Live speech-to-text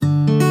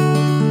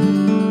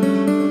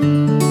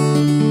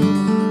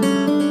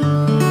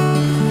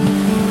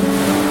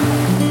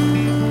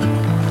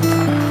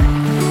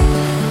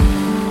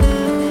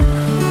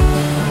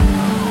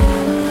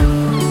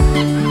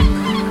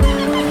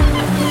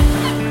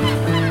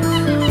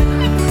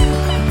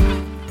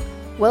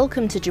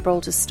Welcome to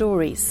Gibraltar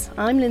Stories.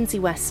 I'm Lindsay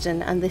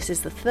Weston and this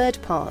is the third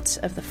part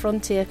of the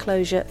Frontier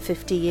Closure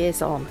 50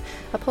 Years On,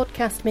 a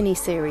podcast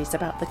mini-series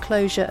about the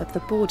closure of the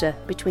border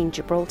between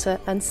Gibraltar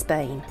and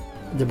Spain.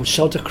 They would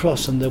shout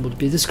across and there would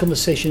be this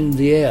conversation in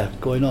the air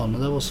going on,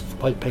 and that was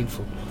quite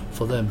painful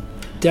for them.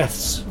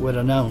 Deaths were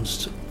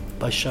announced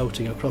by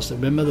shouting across.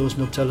 Remember, there was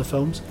no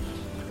telephones,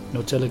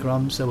 no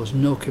telegrams, there was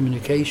no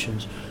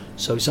communications.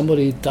 So if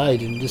somebody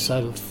died in this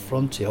side of the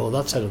frontier, or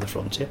that side of the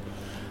frontier,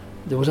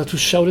 they would have to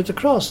shout it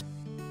across.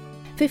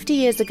 50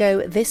 years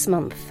ago this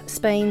month,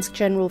 Spain's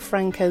General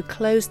Franco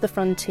closed the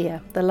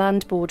frontier, the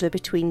land border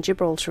between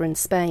Gibraltar and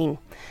Spain.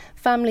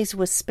 Families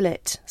were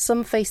split.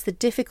 Some faced the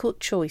difficult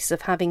choice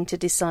of having to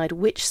decide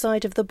which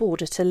side of the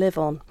border to live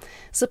on.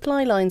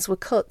 Supply lines were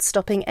cut,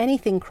 stopping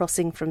anything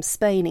crossing from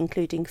Spain,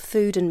 including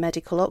food and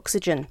medical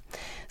oxygen.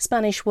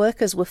 Spanish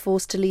workers were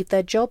forced to leave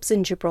their jobs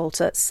in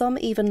Gibraltar. Some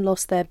even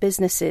lost their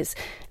businesses,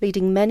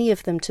 leading many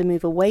of them to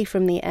move away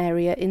from the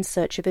area in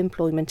search of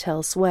employment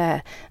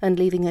elsewhere, and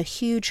leaving a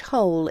huge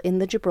hole in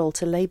the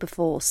Gibraltar labour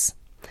force.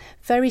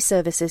 Ferry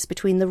services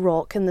between the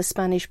Rock and the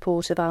Spanish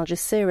port of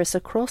Algeciras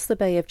across the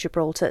Bay of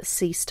Gibraltar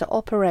ceased to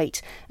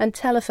operate, and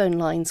telephone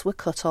lines were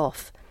cut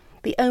off.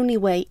 The only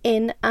way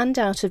in and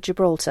out of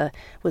Gibraltar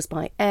was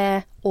by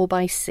air or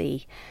by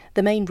sea.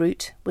 The main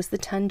route was the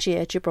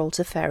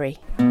Tangier-Gibraltar ferry.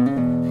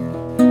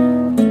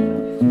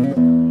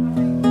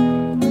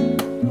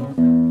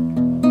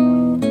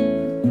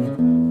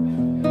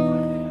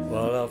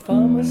 Well, I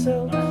found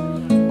myself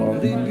on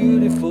the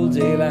beautiful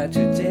day like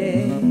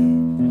today,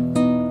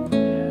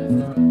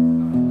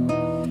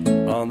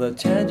 on the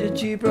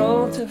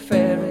Tangier-Gibraltar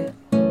ferry,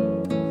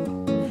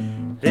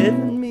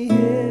 leaving me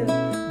here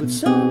with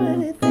so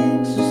many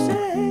things to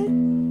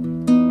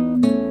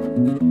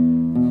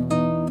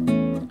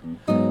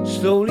say,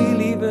 slowly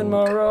leaving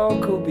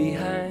Morocco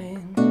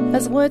behind.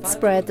 As word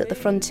spread that the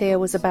frontier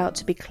was about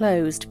to be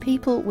closed,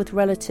 people with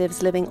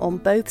relatives living on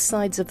both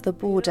sides of the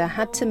border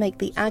had to make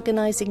the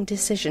agonising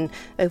decision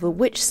over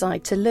which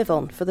side to live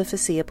on for the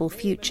foreseeable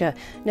future,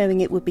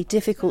 knowing it would be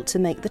difficult to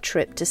make the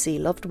trip to see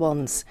loved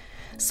ones.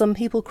 Some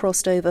people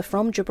crossed over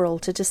from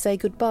Gibraltar to say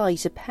goodbye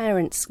to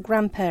parents,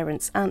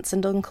 grandparents, aunts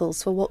and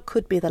uncles for what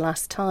could be the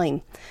last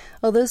time.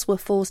 Others were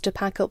forced to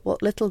pack up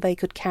what little they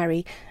could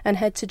carry and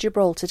head to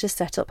Gibraltar to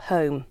set up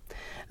home.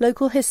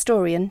 Local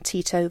historian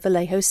Tito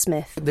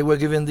Vallejo-Smith. They were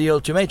given the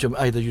ultimatum: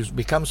 either you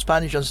become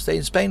Spanish and stay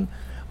in Spain,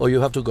 or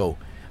you have to go.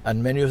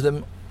 And many of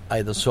them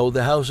either sold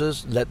their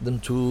houses, let them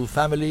to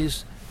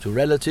families, to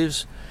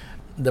relatives.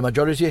 The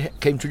majority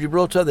came to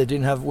Gibraltar. They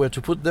didn't have where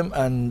to put them,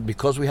 and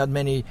because we had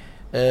many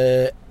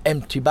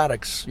empty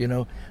barracks,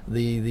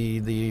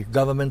 the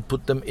government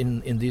put them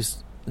in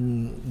these,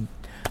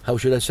 how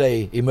should I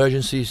say,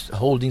 emergency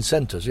holding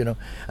centres,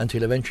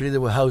 until eventually they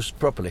were housed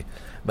properly.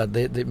 But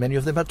many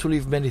of them had to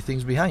leave many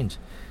things behind.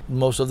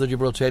 Most of the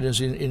Gibraltarians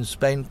in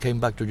Spain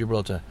came back to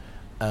Gibraltar,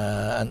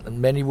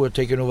 and many were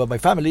taken over by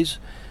families.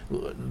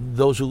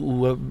 Those who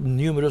were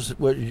numerous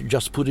were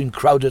just put in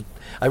crowded.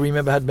 I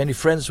remember I had many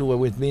friends who were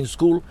with me in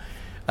school,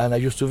 and I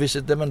used to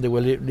visit them, and they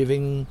were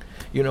living,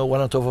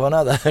 one on top of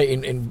another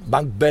in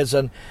bunk beds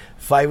and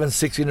 5 and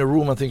 6 in a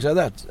room and things like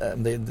that.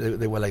 And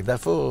they were like that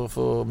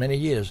for many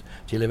years,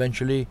 till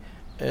eventually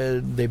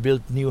they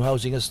built new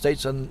housing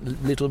estates,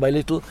 and little by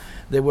little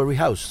they were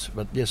rehoused.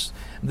 But yes,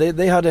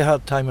 they had a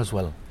hard time as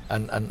well.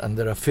 And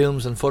there are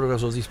films and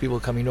photographs of these people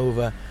coming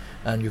over,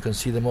 and you can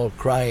see them all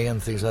crying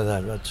and things like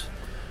that. But,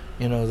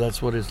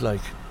 that's what it's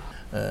like.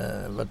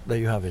 But there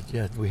you have it.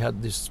 Yeah, we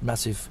had this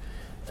massive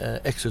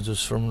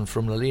exodus from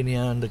La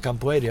Linea and the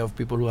Campo area of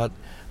people who had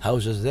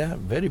houses there,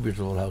 very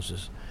beautiful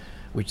houses,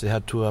 which they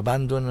had to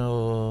abandon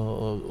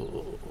or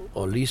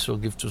lease or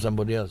give to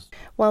somebody else.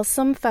 While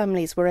some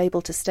families were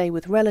able to stay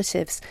with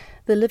relatives,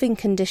 the living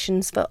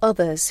conditions for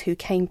others who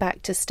came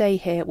back to stay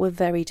here were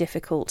very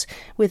difficult,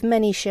 with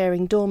many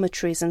sharing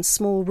dormitories and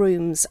small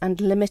rooms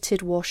and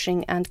limited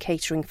washing and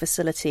catering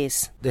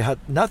facilities. They had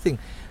nothing,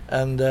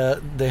 and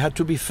they had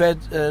to be fed,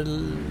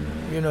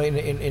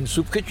 in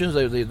soup kitchens.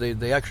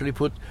 They actually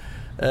put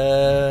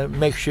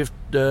makeshift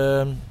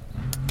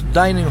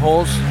dining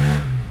halls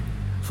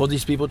for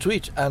these people to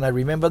eat. And I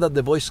remember that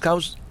the Boy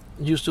Scouts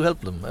used to help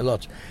them a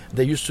lot.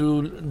 They used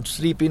to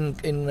sleep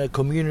in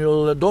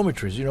communal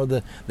dormitories,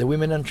 the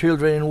women and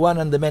children in one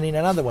and the men in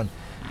another one.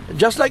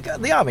 Just like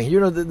the army,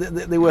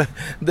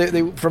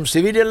 they from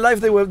civilian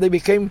life they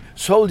became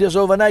soldiers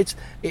overnight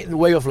in the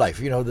way of life,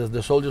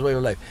 the soldiers' way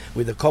of life,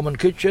 with a common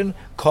kitchen,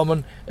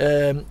 common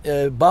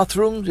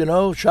bathrooms,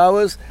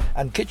 showers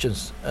and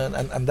kitchens,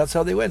 and that's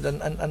how they went,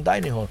 and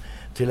dining hall,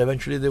 till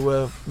eventually they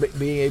were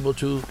being able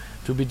to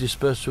be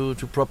dispersed to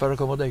proper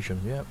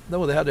accommodation. Yeah,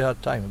 no, they had a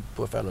hard time,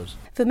 poor fellows.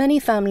 For many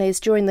families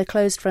during the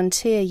closed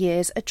frontier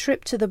years, a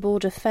trip to the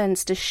border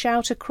fence to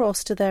shout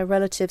across to their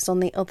relatives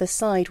on the other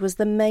side was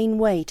the main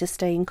way to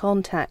stay in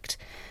contact.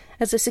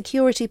 As a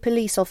security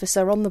police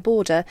officer on the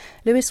border,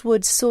 Lewis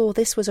Woods saw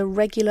this was a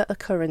regular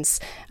occurrence,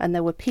 and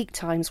there were peak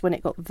times when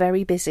it got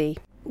very busy.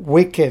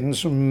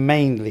 Weekends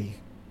mainly.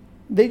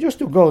 They used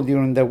to go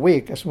during the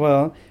week as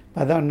well,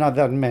 but there are not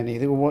that many.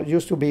 There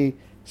used to be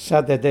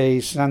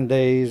Saturdays,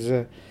 Sundays.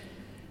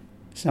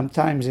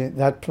 Sometimes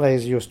that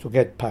place used to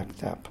get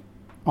packed up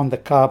on the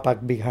car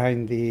park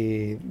behind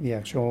the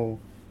actual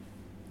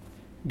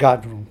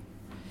guard room.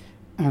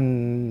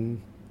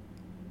 And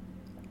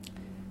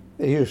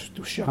they used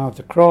to shout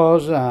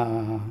across,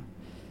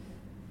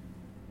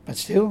 but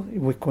still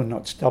we could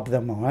not stop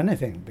them or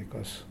anything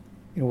because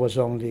it was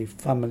only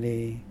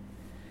family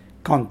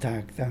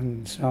contact,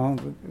 and so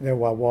they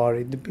were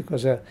worried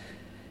because of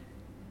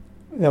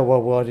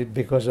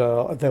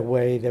the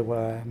way they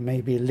were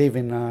maybe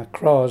living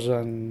across,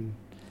 and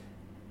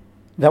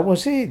that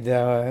was it.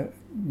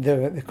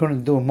 They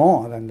couldn't do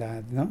more than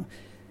that. No,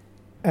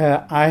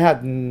 I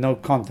had no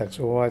contacts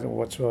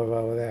whatsoever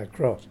over there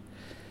across,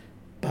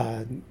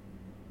 but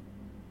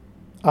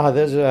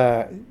others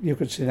you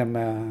could see them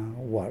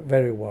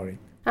very worried.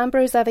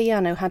 Ambrose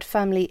Avellano had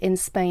family in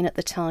Spain at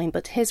the time,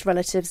 but his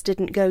relatives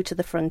didn't go to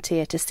the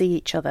frontier to see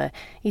each other.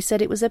 He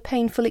said it was a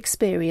painful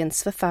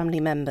experience for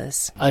family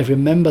members. I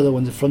remember that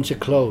when the frontier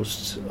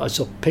closed, I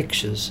saw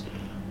pictures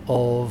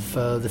of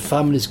the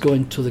families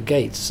going to the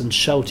gates and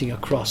shouting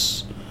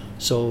across.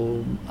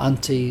 So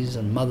aunties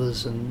and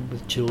mothers and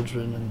with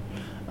children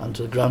and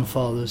to the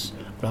grandfathers,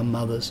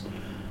 grandmothers,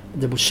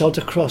 they would shout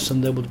across,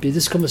 and there would be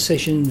this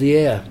conversation in the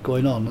air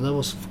going on, and that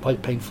was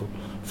quite painful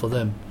for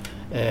them.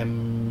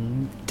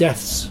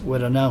 Deaths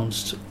were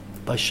announced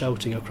by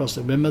shouting across.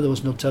 Remember, there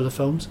was no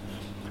telephones,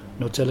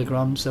 no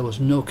telegrams, there was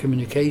no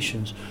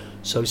communications.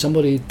 So if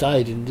somebody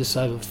died in this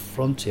side of the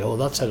frontier or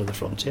that side of the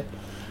frontier,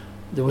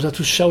 they would have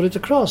to shout it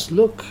across.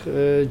 Look,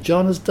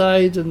 John has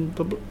died, and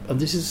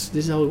this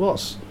is how it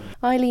was.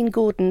 Eileen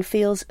Gordon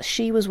feels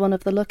she was one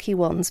of the lucky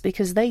ones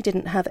because they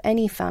didn't have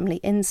any family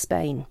in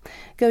Spain.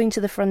 Going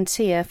to the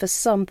frontier for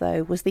some,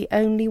 though, was the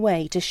only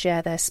way to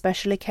share their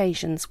special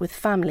occasions with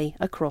family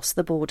across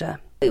the border.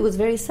 It was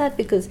very sad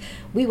because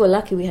we were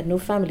lucky we had no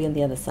family on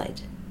the other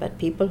side. But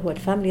people who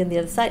had family on the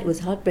other side, it was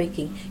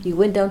heartbreaking. You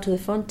went down to the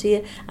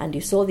frontier and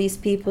you saw these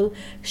people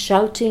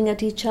shouting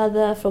at each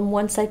other from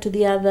one side to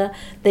the other.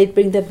 They'd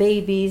bring their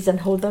babies and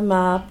hold them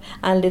up,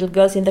 and little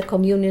girls in their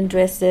communion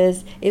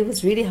dresses. It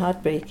was really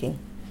heartbreaking.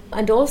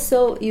 And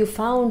also you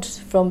found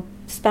from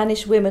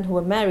Spanish women who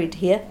were married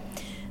here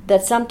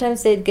that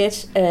sometimes they'd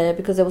get,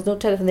 because there was no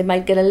telephone, they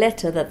might get a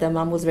letter that their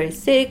mum was very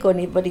sick or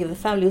anybody of the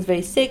family was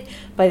very sick.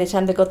 By the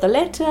time they got the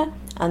letter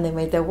and they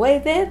made their way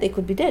there, they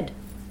could be dead.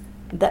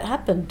 That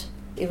happened.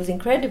 It was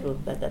incredible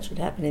that should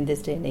happen in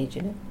this day and age,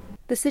 you know.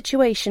 The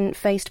situation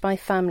faced by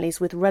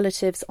families with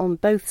relatives on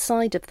both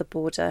sides of the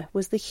border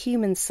was the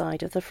human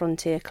side of the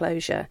frontier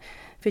closure.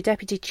 For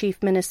Deputy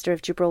Chief Minister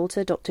of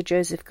Gibraltar, Dr.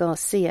 Joseph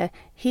Garcia,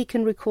 he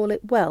can recall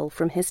it well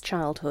from his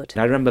childhood.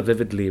 I remember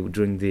vividly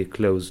during the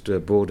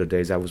closed border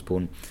days. I was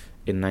born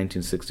in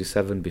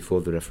 1967,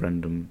 before the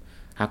referendum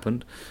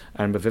happened.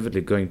 I remember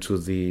vividly going to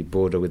the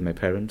border with my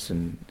parents,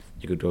 and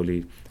you could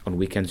only, on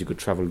weekends, you could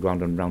travel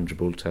round and round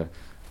Gibraltar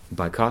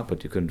by car,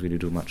 but you couldn't really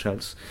do much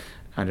else.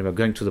 And I remember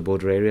going to the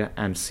border area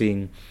and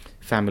seeing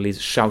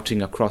families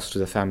shouting across to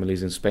the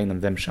families in Spain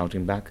and them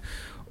shouting back,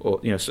 or,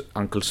 you know,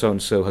 Uncle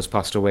so-and-so has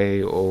passed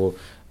away, or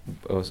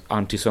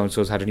Auntie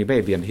so-and-so has had a new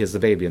baby, and here's the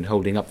baby, and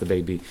holding up the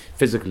baby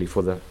physically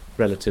for the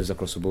relatives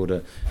across the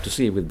border to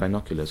see with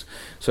binoculars.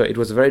 So it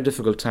was a very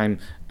difficult time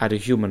at a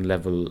human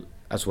level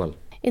as well.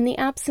 In the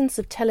absence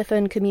of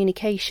telephone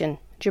communication,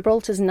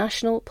 Gibraltar's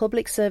national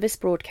public service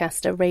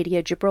broadcaster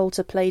Radio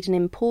Gibraltar played an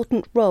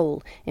important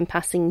role in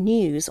passing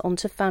news on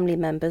to family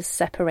members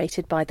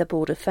separated by the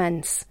border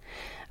fence.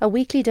 A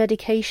weekly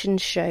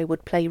dedications show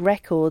would play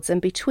records,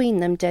 and between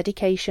them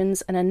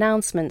dedications and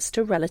announcements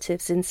to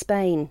relatives in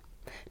Spain.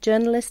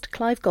 Journalist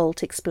Clive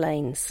Galt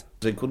explains.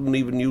 They couldn't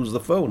even use the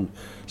phone.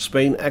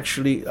 Spain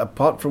actually,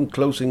 apart from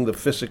closing the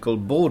physical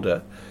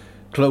border,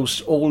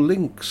 closed all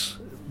links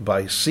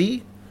by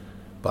sea,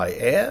 by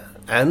air,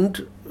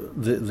 and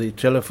the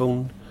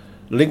telephone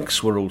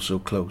links were also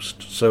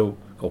closed,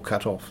 or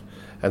cut off,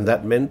 and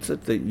that meant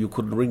that you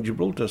couldn't ring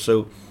Gibraltar.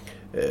 So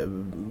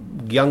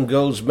young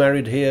girls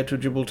married here to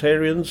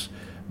Gibraltarians,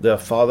 their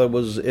father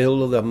was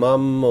ill, their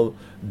mum or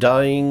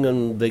dying,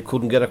 and they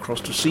couldn't get across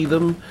to see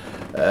them,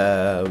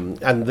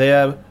 and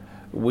there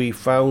we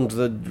found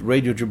that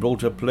Radio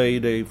Gibraltar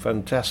played a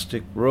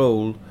fantastic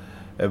role,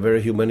 a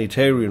very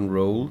humanitarian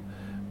role,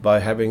 by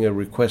having a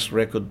request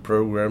record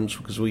programs,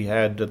 because we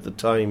had at the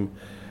time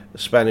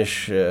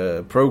Spanish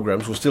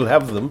programs. We still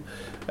have them,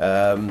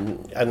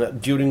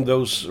 and during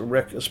those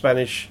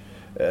Spanish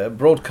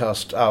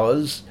broadcast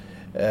hours,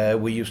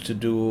 we used to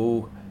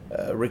do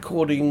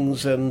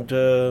recordings and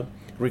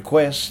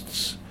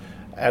requests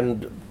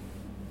and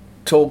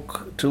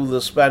talk to the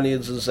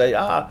Spaniards and say,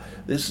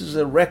 this is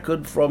a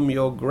record from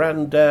your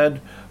granddad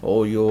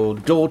or your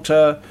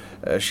daughter,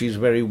 she's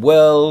very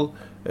well,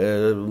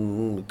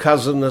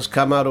 cousin has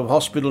come out of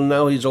hospital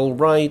now, he's all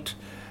right,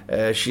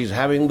 she's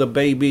having the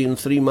baby in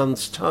 3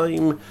 months'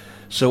 time.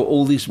 So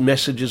all these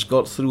messages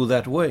got through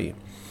that way.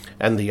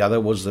 And the other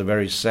was the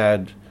very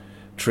sad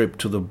trip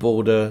to the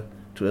border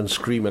to and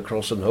scream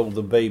across and hold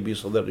the baby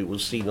so that it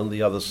was seen on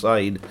the other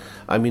side.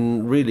 I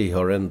mean, really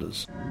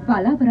horrendous.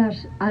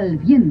 Palabras al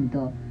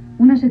viento,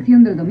 una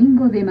sección del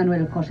domingo de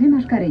Manuel José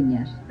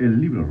Mascareñas.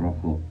 El libro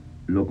rojo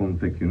lo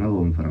confeccionó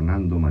don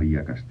Fernando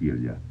María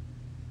Castilla.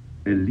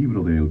 El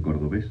libro de El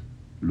Cordobés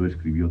lo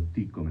escribió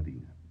Tico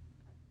Medina.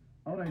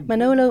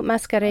 Manolo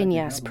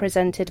Mascareñas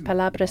presented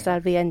Palabras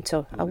al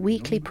Viento, a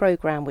weekly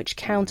programme which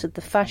countered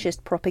the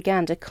fascist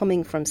propaganda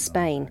coming from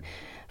Spain.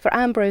 For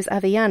Ambrose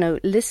Avellano,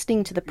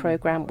 listening to the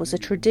programme was a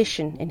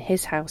tradition in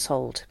his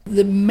household.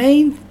 The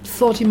main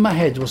thought in my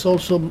head was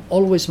also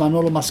always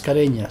Manolo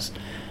Mascareñas.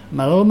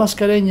 Manolo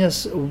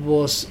Mascareñas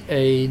was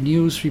a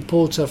news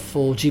reporter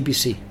for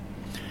GBC,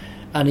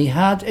 and he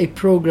had a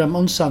programme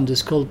on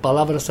Sundays called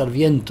Palabras al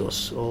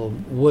Vientos, or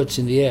Words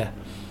in the Air.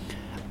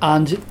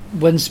 And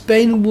when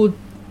Spain would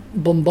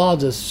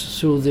bombard us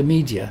through the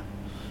media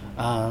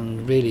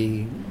and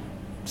really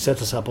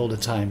set us up all the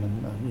time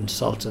and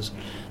insult us,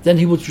 then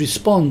he would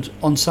respond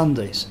on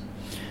Sundays.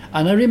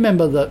 And I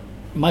remember that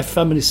my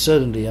family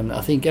certainly, and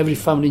I think every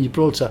family in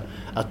Gibraltar,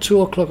 at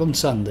 2 o'clock on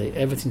Sunday,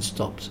 everything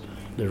stopped.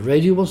 The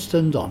radio was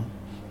turned on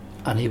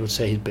and he would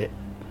say his bit.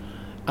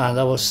 And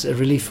that was a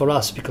relief for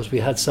us because we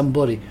had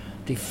somebody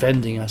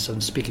defending us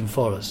and speaking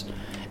for us.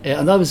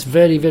 And that was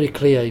very, very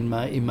clear in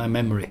my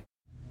memory.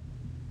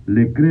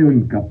 Le creo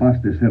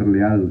incapaz de ser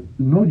leal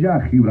no ya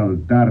a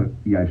Gibraltar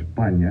y a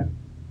España,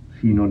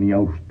 sino ni a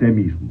usted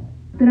mismo.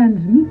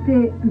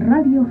 Transmite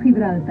Radio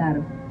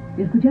Gibraltar.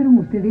 Escucharon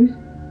ustedes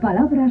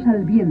Palabras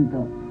al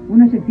Viento,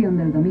 una sección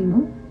del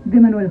domingo de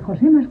Manuel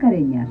José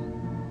Mascareñas.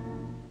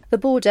 The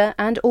border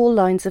and all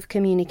lines of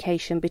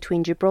communication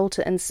between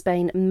Gibraltar and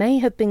Spain may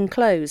have been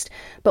closed,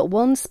 but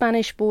one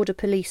Spanish border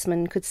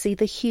policeman could see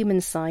the human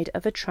side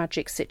of a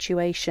tragic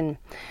situation.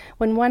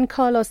 When Juan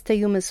Carlos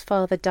Teuma's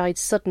father died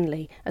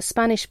suddenly, a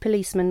Spanish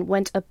policeman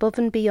went above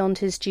and beyond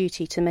his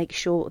duty to make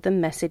sure the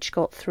message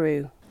got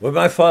through. When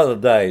my father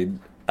died,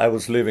 I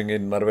was living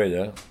in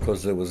Marbella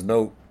because there was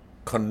no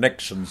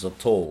connections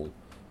at all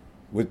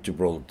with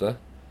Gibraltar.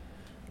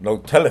 No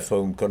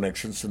telephone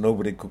connections, so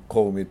nobody could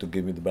call me to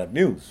give me the bad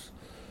news.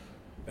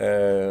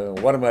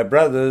 One of my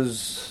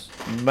brothers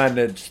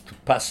managed to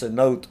pass a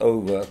note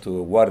over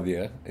to a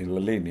guardia in La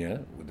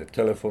Línea with the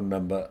telephone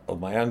number of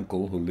my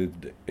uncle who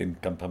lived in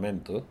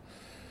Campamento,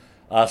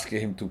 asking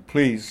him to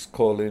please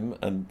call him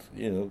and,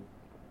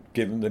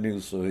 give him the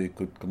news so he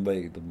could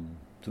convey them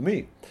to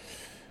me.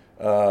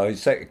 He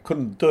said he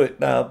couldn't do it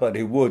now, but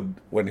he would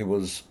when he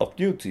was off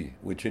duty,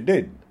 which he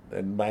did.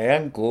 And my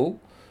uncle,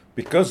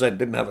 because I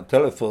didn't have a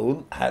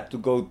telephone, had to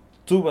go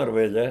to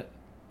Marbella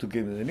to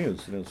give me the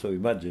news. So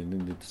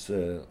imagine, it's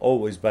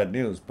always bad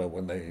news, but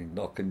when they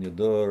knock on your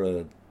door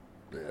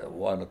at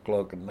 1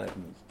 o'clock at night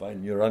and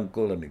find your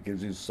uncle and he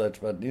gives you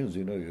such bad news,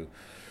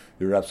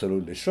 you're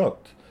absolutely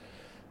shocked.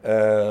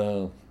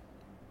 Of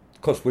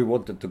course, we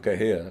wanted to get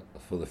here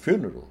for the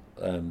funeral,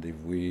 and if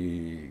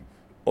we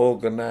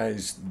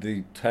organised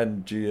the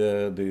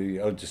Tangier, the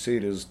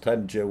Algeciras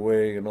Tangier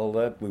way and all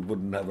that, we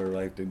wouldn't have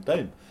arrived in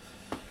time.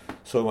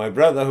 So my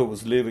brother, who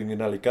was living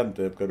in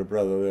Alicante, I've got a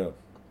brother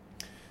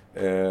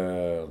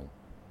there,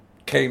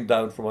 came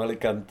down from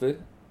Alicante,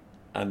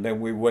 and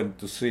then we went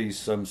to see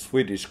some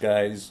Swedish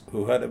guys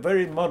who had a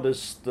very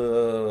modest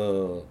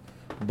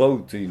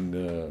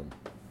boating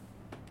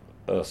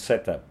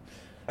setup.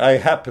 I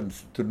happened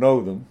to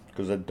know them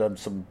because I'd done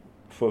some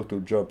photo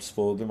jobs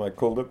for them. I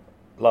called him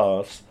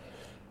Lars.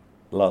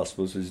 Lars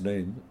was his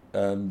name,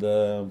 and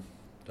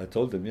I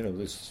told him,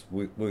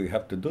 we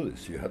have to do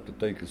this. You have to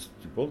take us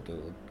to Gibraltar,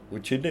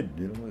 which he did.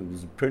 It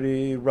was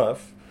pretty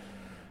rough.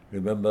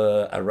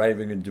 Remember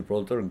arriving in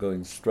Gibraltar and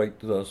going straight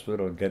to the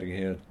hospital and getting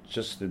here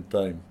just in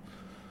time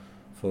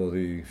for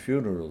the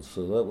funeral.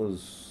 So that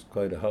was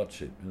quite a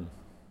hardship.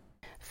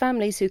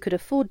 Families who could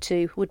afford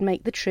to would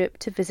make the trip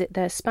to visit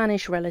their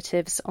Spanish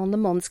relatives on the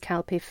Mons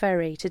Calpe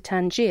ferry to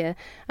Tangier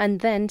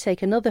and then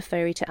take another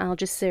ferry to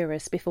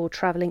Algeciras before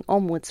travelling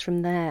onwards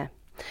from there.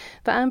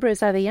 For Ambrose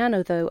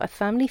Avellano, though, a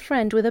family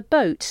friend with a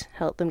boat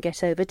helped them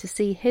get over to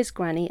see his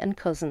granny and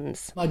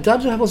cousins. My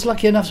dad was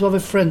lucky enough to have a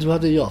friend who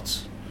had a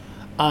yacht,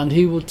 and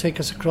he would take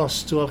us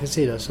across to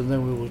Algeciras, and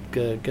then we would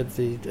get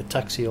a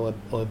taxi or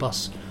a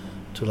bus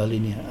to La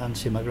Línea and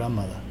see my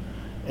grandmother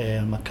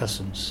and my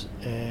cousins.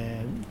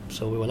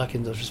 So we were lucky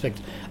in that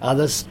respect.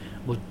 Others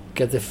would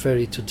get the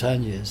ferry to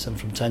Tangiers, and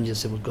from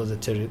Tangiers they would go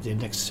the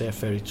next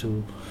ferry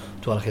to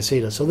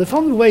Algeciras. So they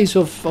found ways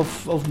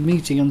of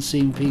meeting and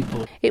seeing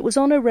people. It was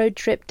on a road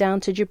trip down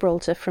to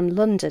Gibraltar from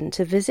London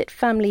to visit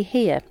family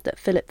here that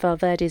Philip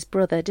Valverde's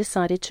brother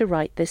decided to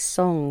write this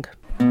song.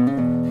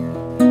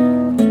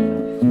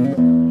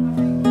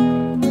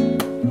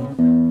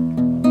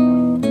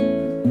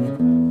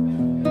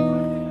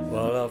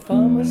 Well, I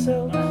found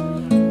myself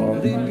on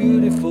the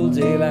beautiful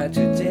day like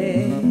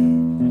today,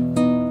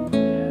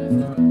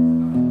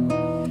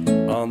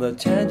 on the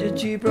Tangier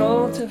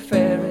Gibraltar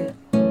ferry,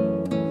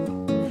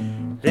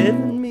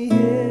 leaving me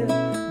here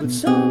with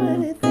so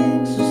many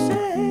things to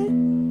say,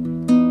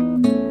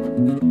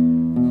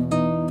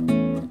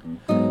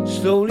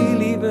 slowly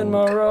leaving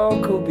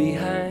Morocco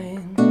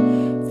behind,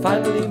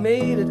 finally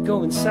made it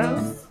going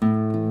south.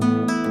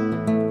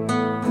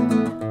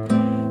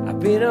 I've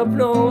been up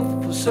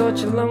north for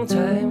such a long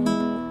time.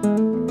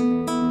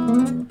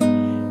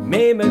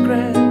 Made my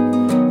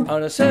grand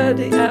on a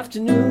Saturday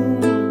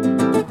afternoon.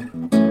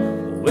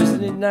 Oh,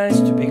 isn't it nice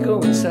to be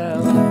going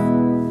south?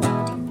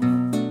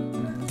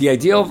 The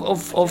idea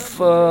of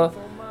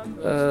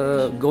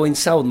going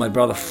south, my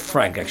brother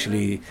Frank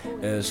actually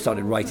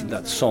started writing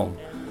that song.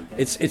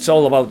 It's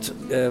all about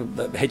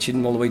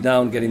hitching all the way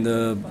down, getting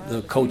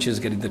the coaches,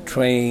 getting the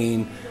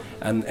train,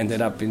 and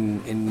ended up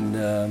in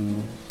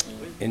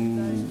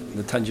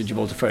the Tangier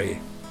Gibraltar Ferry.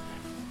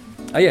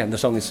 And the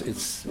song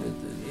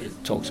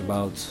it talks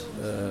about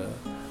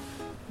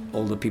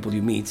all the people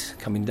you meet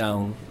coming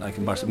down, like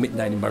in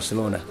midnight in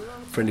Barcelona,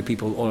 friendly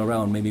people all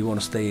around. Maybe you want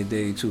to stay a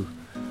day or two,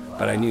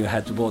 but I knew I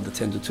had to board the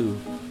 10 to 2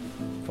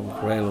 from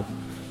Correlo,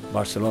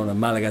 Barcelona,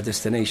 Malaga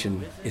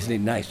destination. Isn't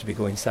it nice to be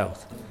going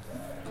south?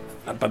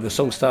 But the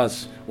song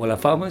starts, well, I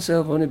found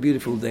myself on a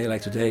beautiful day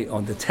like today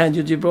on the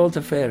Tangier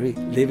Gibraltar Ferry,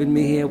 leaving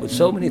me here with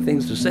so many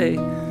things to say.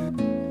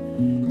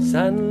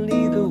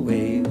 Suddenly the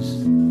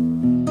waves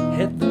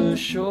hit the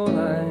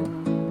shoreline.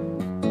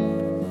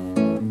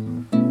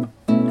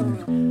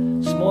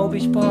 Small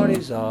beach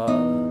parties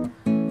are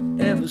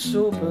ever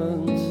so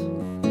burnt.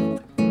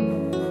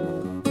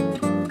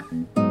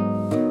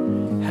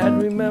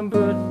 Had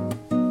remembered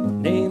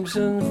names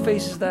and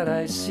faces that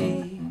I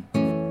see.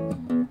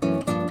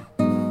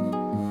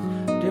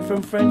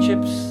 Different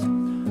friendships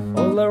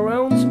all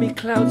around me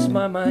clouds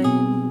my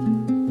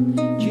mind.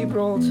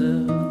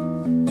 Gibraltar,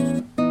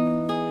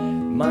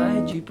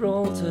 my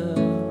Gibraltar.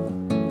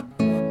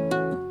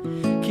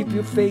 Keep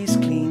your face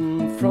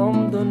clean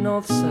from the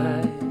north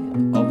side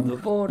of the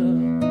border.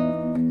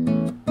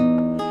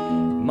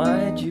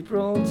 My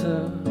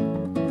Gibraltar,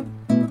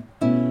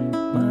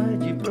 my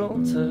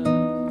Gibraltar.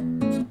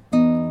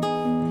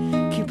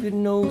 Keep your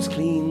nose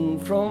clean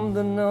from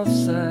the north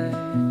side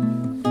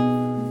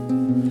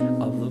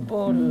of the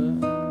border.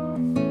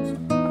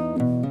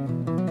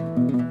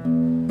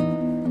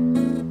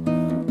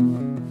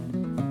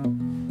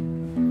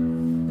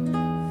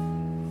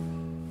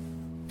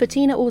 For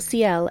Tina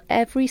Orciel,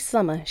 every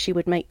summer she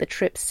would make the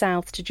trip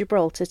south to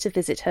Gibraltar to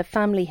visit her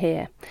family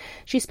here.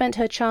 She spent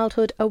her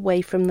childhood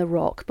away from the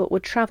Rock, but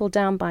would travel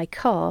down by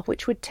car,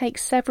 which would take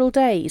several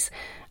days.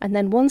 And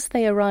then once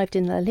they arrived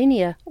in La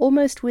Linea,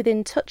 almost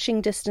within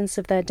touching distance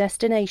of their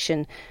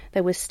destination,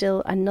 there was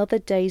still another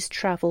day's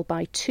travel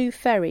by 2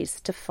 ferries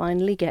to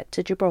finally get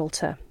to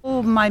Gibraltar.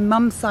 All my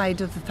mum's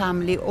side of the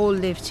family all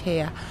lived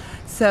here.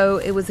 So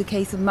it was a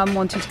case of mum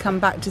wanting to come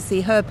back to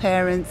see her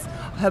parents,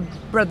 her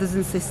brothers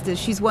and sisters.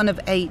 She's one of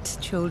 8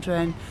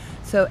 children,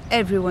 so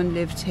everyone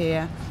lived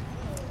here.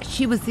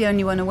 She was the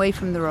only one away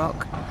from the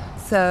Rock,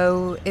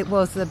 so it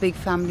was a big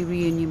family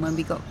reunion when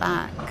we got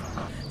back.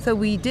 So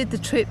we did the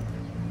trip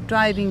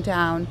driving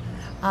down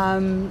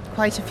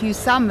quite a few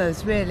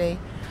summers, really,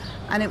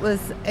 and it was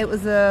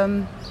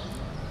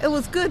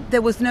good.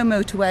 There was no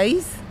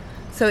motorways,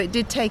 so it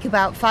did take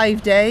about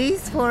 5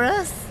 days for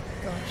us.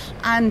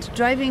 And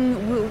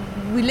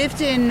driving, we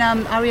lived in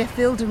RAF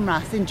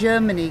Wildenrath in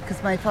Germany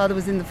because my father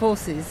was in the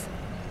forces,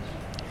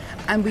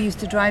 and we used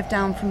to drive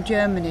down from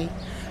Germany.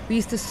 We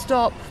used to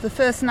stop the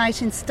first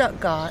night in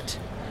Stuttgart,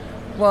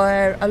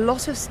 where a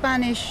lot of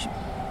Spanish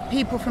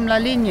people from La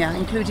Linea,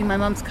 including my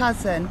mum's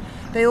cousin,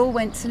 they all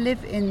went to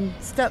live in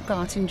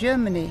Stuttgart in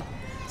Germany.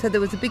 So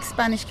there was a big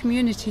Spanish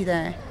community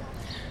there.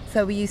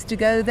 So we used to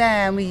go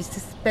there and we used to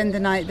spend the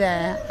night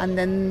there, and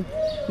then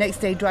next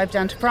day drive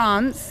down to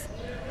France.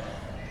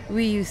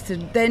 We used to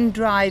then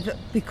drive,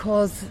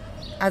 because,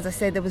 as I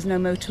said, there was no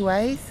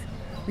motorways.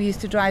 We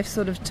used to drive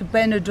sort of to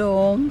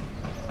Benidorm,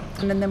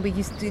 and then we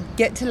used to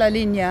get to La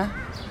Linea,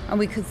 and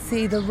we could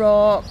see the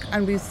Rock,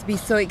 and we used to be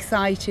so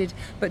excited,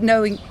 but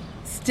knowing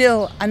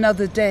still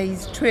another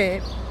day's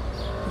trip,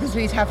 because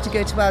we'd have to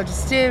go to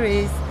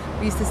Algeciras.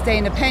 We used to stay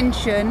in a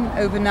pension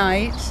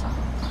overnight.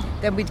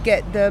 Then we'd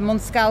get the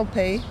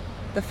Monscalpe,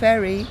 the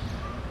ferry,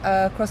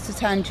 across to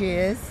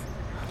Tangiers,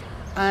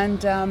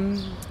 and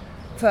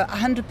for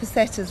 100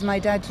 pesetas, my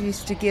dad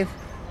used to give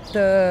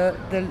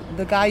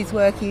the guys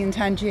working in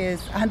Tangiers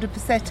 100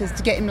 pesetas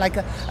to get him like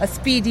a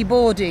speedy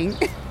boarding.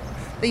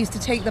 They used to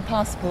take the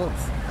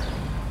passports,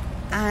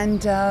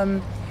 and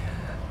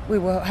we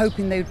were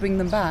hoping they would bring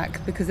them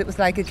back, because it was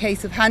like a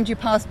case of hand your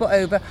passport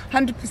over,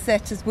 100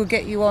 pesetas will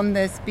get you on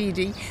there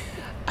speedy,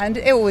 and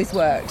it always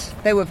worked.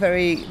 They were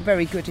very,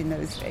 very good in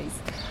those days.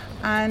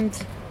 And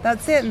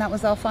that's it, and that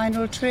was our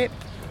final trip,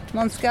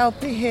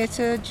 Monscalpe here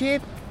to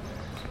Gib.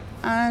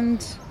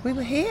 And we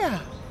were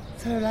here,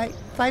 so like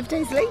 5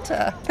 days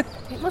later.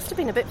 It must have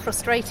been a bit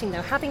frustrating,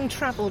 though, having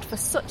travelled for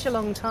such a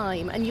long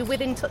time, and you're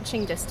within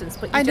touching distance,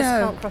 but you just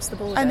can't cross the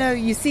border. I know,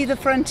 you see the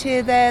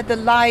frontier there, the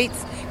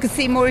lights, you could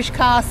see Moorish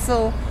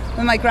Castle.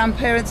 When my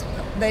grandparents,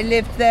 they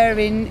lived there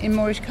in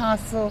Moorish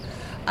Castle,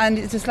 and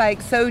it's just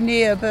like so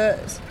near,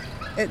 but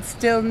it's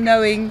still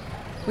knowing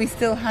we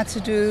still had to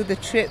do the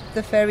trip,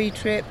 the ferry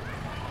trip,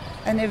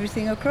 and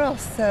everything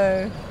across,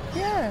 so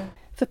yeah.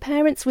 For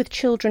parents with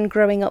children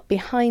growing up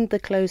behind the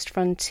closed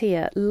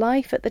frontier,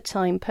 life at the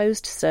time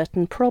posed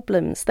certain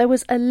problems. There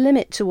was a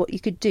limit to what you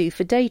could do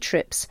for day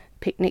trips.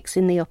 Picnics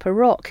in the Upper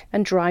Rock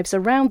and drives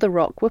around the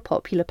Rock were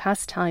popular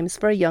pastimes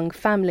for a young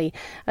family,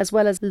 as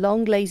well as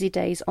long lazy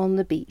days on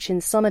the beach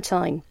in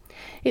summertime.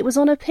 It was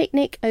on a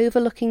picnic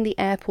overlooking the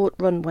airport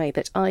runway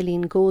that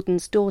Eileen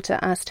Gordon's daughter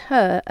asked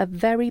her a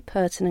very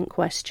pertinent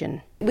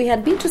question. We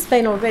had been to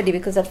Spain already,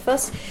 because at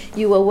first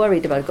you were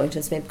worried about going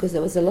to Spain because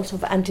there was a lot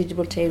of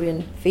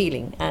anti-Gibraltarian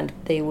feeling, and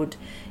they would,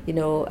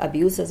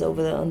 abuse us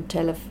on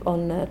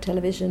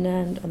television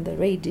and on the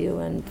radio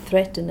and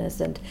threaten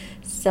us, and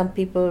some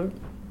people...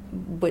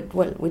 But,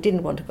 we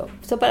didn't want to go.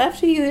 But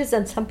after years,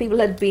 and some people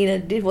had been,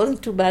 and it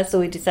wasn't too bad, so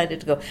we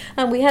decided to go.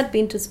 And we had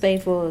been to Spain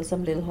for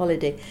some little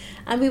holiday.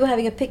 And we were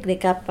having a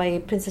picnic up by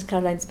Princess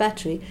Caroline's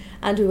Battery,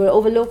 and we were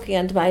overlooking,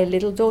 and my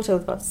little daughter,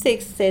 about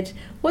 6, said,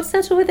 "What's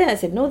that over there?" I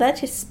said, "No,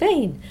 that is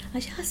Spain."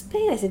 I said,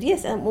 Spain? I said,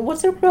 "Yes." And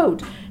what's the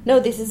road?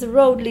 "No, this is a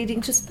road leading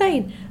to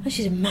Spain." And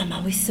she said,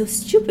 "Mama, we're so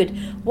stupid.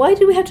 Why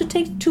did we have to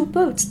take 2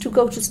 boats to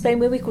go to Spain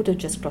when we could have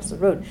just crossed the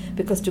road?"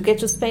 Because to get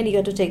to Spain, you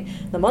got to take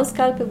the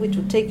Monscalpe, which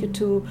would take you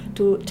to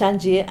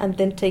Tangier, and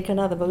then take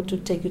another boat to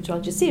take you to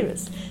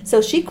Algeciras.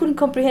 So she couldn't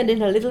comprehend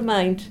in her little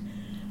mind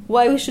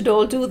why we should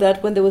all do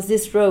that when there was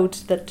this road,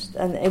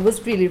 and it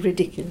was really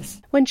ridiculous.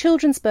 When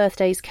children's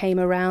birthdays came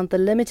around, the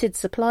limited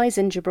supplies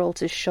in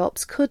Gibraltar's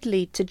shops could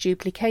lead to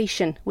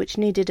duplication, which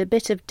needed a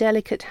bit of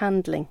delicate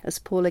handling, as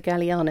Paula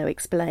Galliano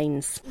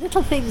explains.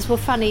 Little things were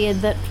funny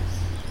in that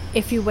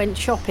if you went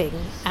shopping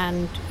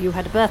and you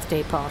had a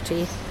birthday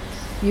party,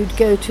 you'd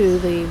go to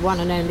the one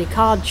and only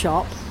card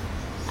shop,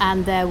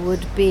 and there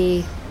would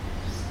be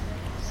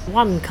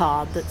one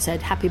card that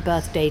said "Happy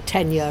Birthday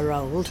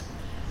 10-year-old."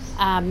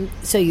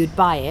 So you'd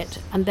buy it,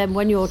 and then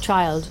when your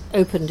child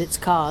opened its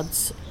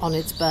cards on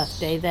its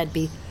birthday, there'd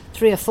be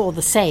 3 or 4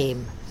 the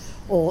same,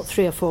 or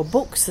 3 or 4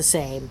 books the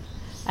same,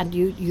 and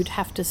you'd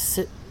have to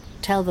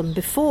tell them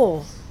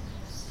before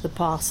the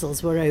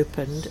parcels were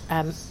opened,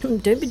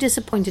 don't be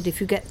disappointed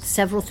if you get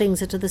several things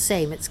that are the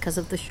same. It's because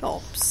of the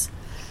shops.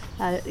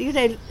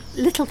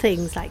 Little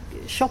things like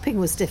shopping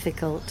was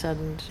difficult,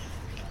 and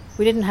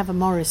we didn't have a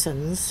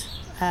Morrison's.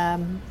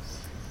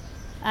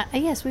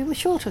 Yes, we were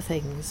short of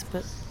things,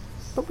 but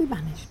we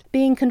managed.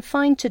 Being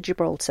confined to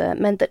Gibraltar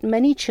meant that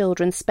many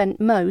children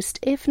spent most,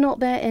 if not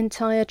their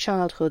entire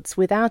childhoods,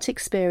 without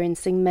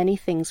experiencing many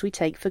things we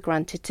take for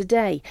granted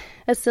today,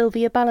 as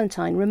Sylvia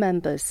Ballantyne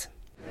remembers.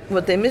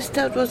 What they missed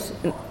out was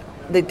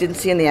they didn't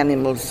see any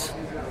animals,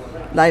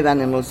 live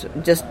animals,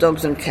 just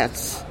dogs and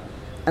cats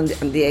and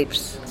the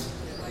apes.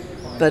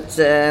 But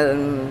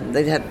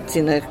they had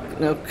seen a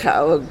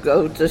cow, a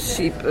goat, a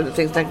sheep, or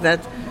things like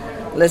that,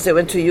 unless they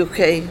went to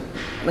UK.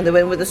 When they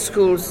went with the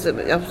schools,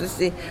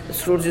 obviously the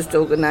schools used to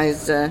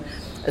organise a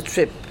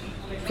trip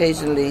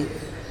occasionally,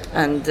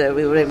 and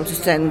we were able to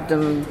send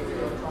them.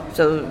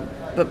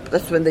 But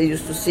that's when they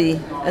used to see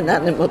an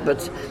animal,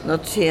 but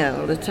not here.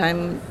 All the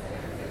time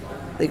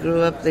they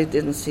grew up, they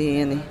didn't see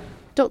any.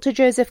 Dr.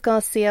 Joseph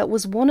Garcia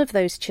was one of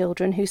those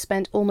children who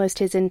spent almost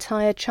his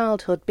entire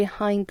childhood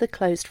behind the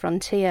closed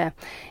frontier.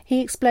 He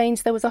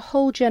explains there was a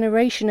whole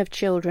generation of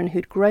children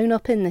who'd grown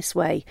up in this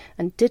way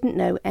and didn't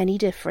know any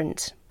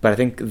different. But I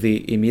think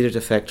the immediate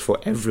effect for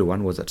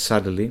everyone was that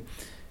suddenly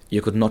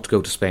you could not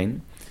go to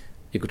Spain.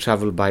 You could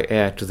travel by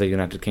air to the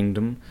United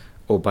Kingdom,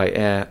 or by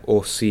air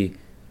or sea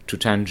to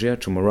Tangier,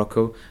 to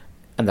Morocco,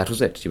 and that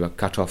was it. You were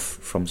cut off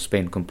from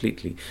Spain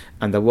completely.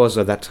 And there was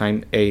at that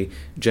time a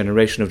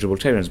generation of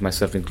Gibraltarians,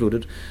 myself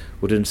included,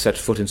 who didn't set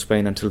foot in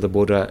Spain until the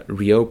border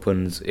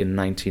reopens in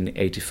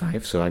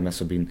 1985. So I must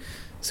have been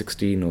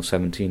 16 or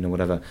 17 or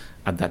whatever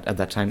at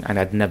that time, and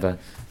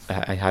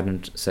I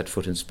hadn't set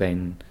foot in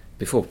Spain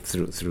before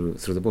through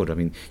the border. I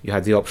mean, you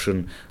had the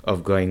option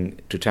of going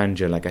to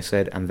Tangier, like I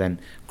said, and then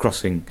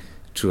crossing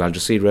to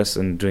Algeciras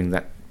and doing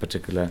that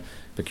particular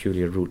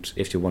peculiar route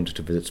if you wanted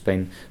to visit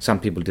Spain. Some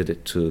people did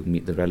it to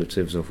meet the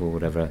relatives or for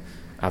whatever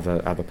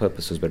other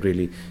purposes, but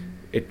really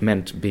it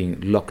meant being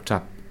locked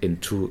up in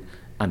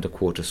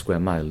 2¼ square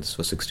miles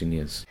for 16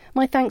 years.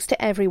 My thanks to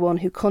everyone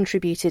who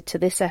contributed to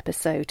this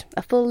episode.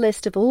 A full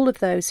list of all of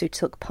those who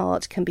took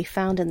part can be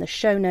found in the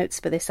show notes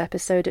for this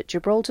episode at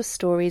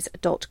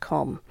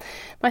gibraltarstories.com.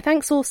 My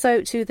thanks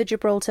also to the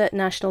Gibraltar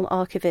National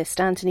Archivist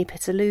Anthony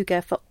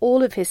Pitaluga for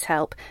all of his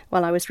help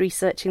while I was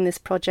researching this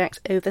project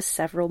over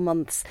several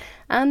months,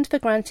 and for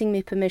granting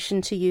me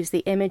permission to use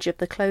the image of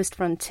the closed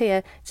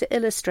frontier to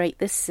illustrate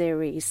this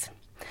series.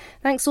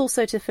 Thanks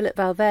also to Philip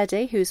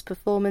Valverde, whose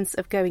performance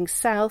of Going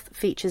South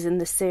features in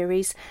the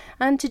series,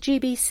 and to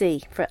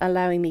GBC for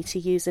allowing me to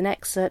use an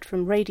excerpt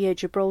from Radio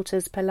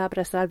Gibraltar's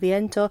Palabras al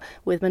Viento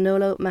with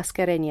Manolo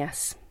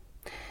Mascareñas.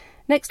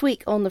 Next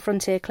week on The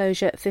Frontier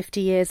Closure 50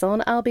 Years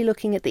On, I'll be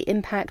looking at the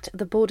impact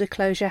the border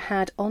closure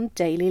had on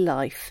daily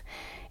life.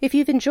 If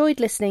you've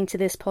enjoyed listening to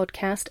this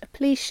podcast,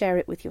 please share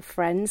it with your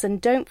friends, and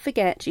don't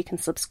forget you can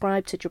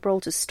subscribe to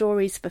Gibraltar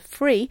Stories for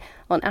free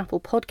on Apple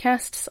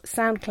Podcasts,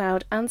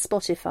 SoundCloud and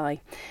Spotify.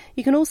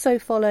 You can also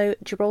follow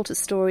Gibraltar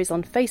Stories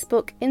on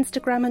Facebook,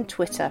 Instagram and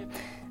Twitter.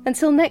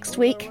 Until next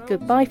week,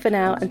 goodbye for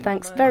now, and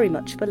thanks very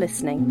much for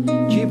listening.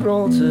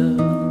 Gibraltar,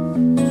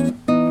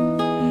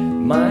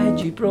 my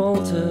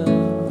Gibraltar,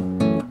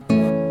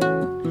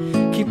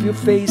 keep your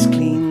face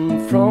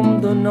clean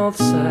from the north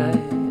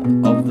side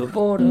of the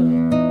border.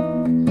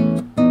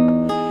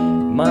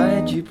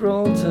 My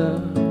Gibraltar,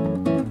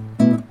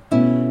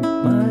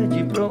 my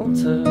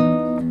Gibraltar,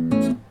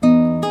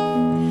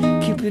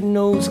 keep your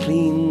nose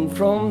clean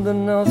from the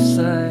north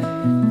side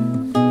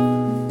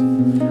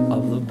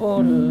of the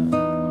border.